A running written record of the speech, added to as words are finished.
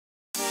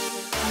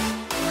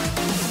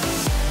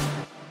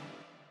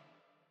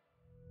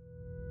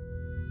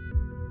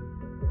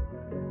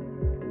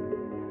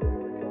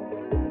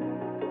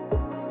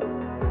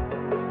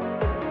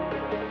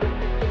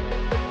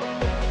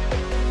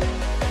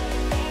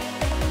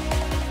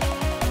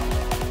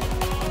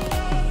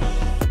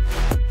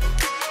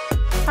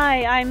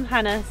Hi, I'm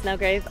Hannah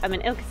Snellgrove. I'm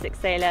an ILCA 6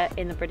 sailor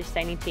in the British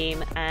sailing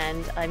team,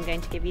 and I'm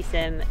going to give you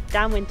some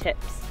downwind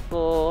tips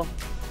for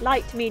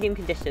light to medium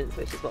conditions,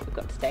 which is what we've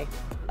got today.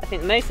 I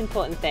think the most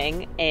important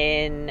thing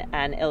in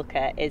an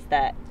ILCA is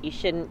that you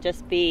shouldn't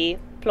just be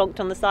plonked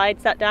on the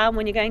side, sat down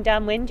when you're going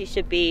downwind. You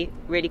should be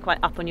really quite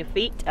up on your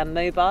feet and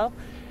mobile.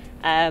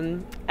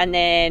 And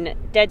then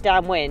dead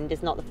downwind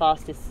is not the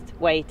fastest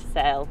way to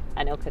sail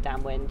an ILCA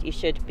downwind. You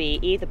should be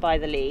either by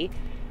the lee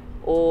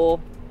or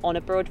on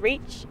a broad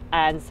reach,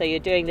 and so you're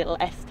doing little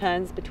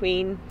S-turns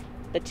between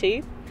the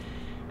two.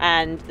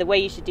 And the way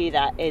you should do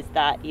that is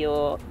that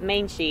your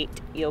main sheet,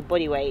 your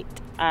body weight,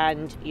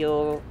 and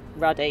your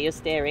rudder, your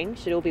steering,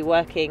 should all be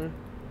working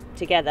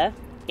together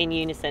in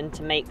unison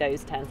to make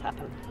those turns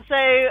happen.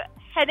 So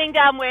heading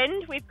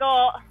downwind, we've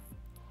got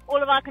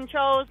all of our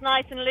controls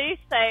nice and loose,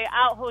 so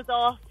outhauls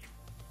off,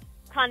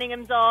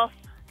 Cunningham's off,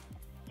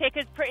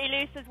 kicker's pretty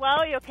loose as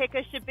well. Your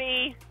kicker should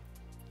be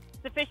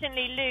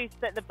sufficiently loose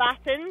that the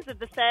battens of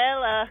the sail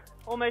are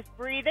almost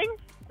breathing,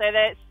 so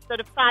that it's sort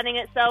of fanning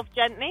itself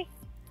gently.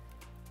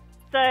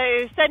 So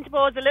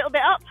centreboard's a little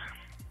bit up.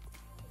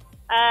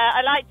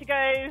 I like to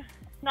go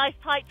nice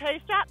tight toe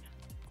strap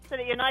so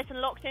that you're nice and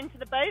locked into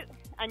the boat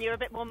and you're a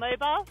bit more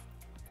mobile.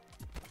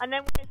 And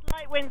then when it's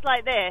light winds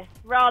like this,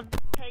 rather than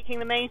taking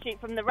the main sheet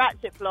from the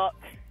ratchet block,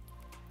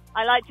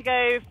 I like to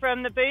go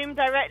from the boom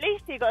directly,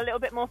 so you've got a little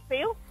bit more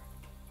feel.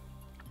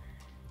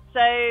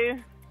 So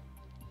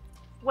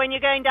when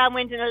you're going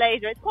downwind in a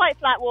laser, it's quite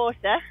flat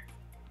water,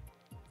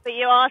 but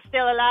you are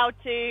still allowed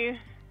to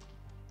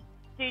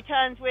do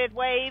turns with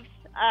waves,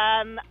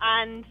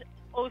 and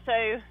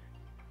also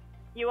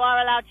you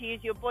are allowed to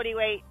use your body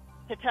weight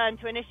to turn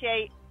to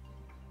initiate,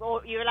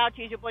 or you're allowed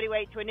to use your body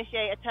weight to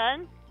initiate a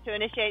turn, to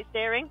initiate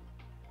steering.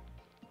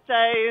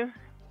 So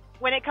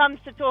when it comes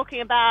to talking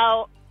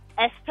about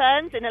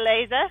S-turns in a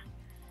laser,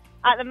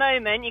 at the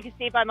moment, you can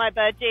see by my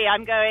bird G,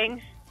 I'm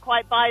going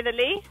quite by the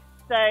lee,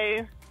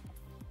 so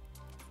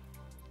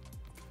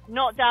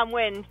not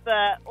downwind,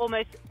 but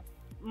almost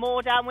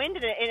more downwind.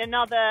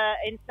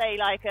 In say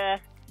like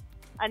a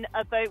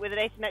boat with an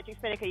asymmetric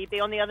spinnaker, you'd be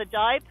on the other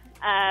jibe.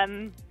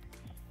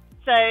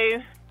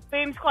 So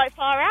boom's quite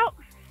far out.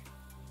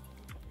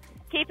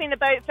 Keeping the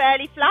boat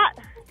fairly flat.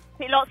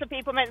 Lots of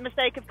people make the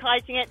mistake of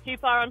kiting it too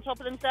far on top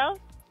of themselves.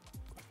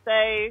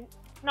 So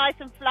nice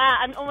and flat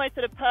and almost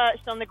sort of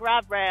perched on the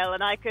grab rail,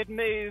 and I could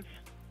move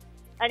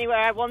anywhere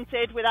I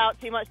wanted without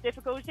too much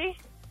difficulty.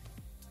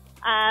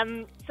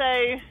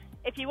 So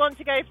if you want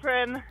to go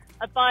from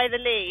a by the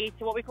lee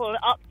to what we call an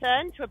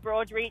upturn to a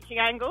broad reaching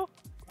angle,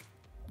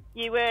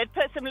 you would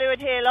put some leeward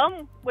heel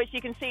on, which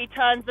you can see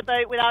turns the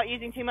boat without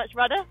using too much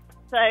rudder.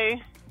 So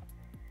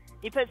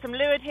you put some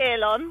leeward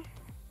heel on,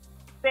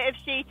 bit of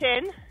sheet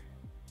in,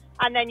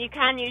 and then you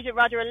can use your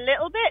rudder a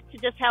little bit to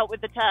just help with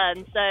the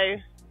turn. So,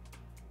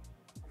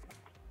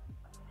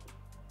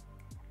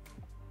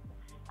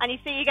 and you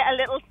see you get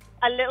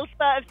a little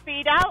spurt of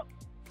speed out.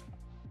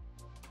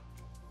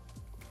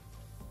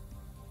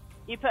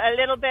 You put a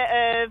little bit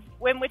of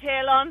windward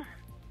heel on,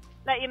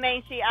 let your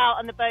main sheet out,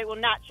 and the boat will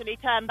naturally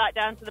turn back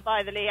down to the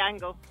by the lee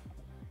angle.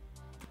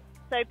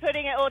 So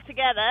putting it all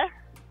together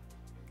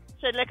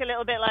should look a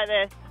little bit like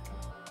this.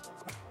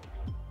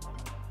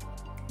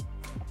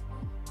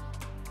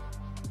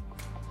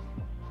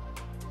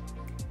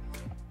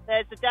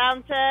 There's the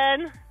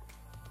downturn,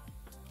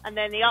 and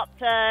then the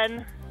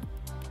upturn.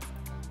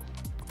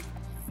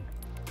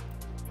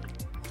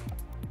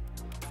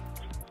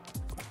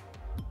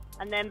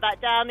 And then back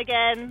down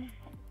again.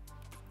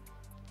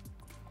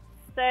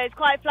 So it's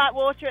quite flat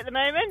water at the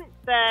moment,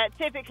 but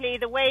typically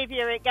the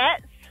wavier it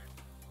gets,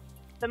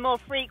 the more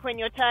frequent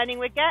your turning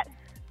would get.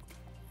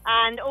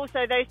 And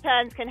also those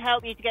turns can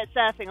help you to get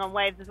surfing on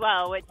waves as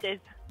well, which is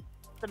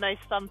the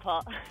most fun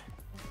part.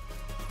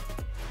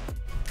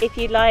 If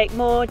you'd like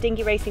more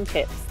dinghy racing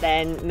tips,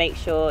 then make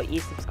sure you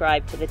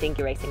subscribe to the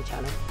Dinghy Racing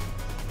channel.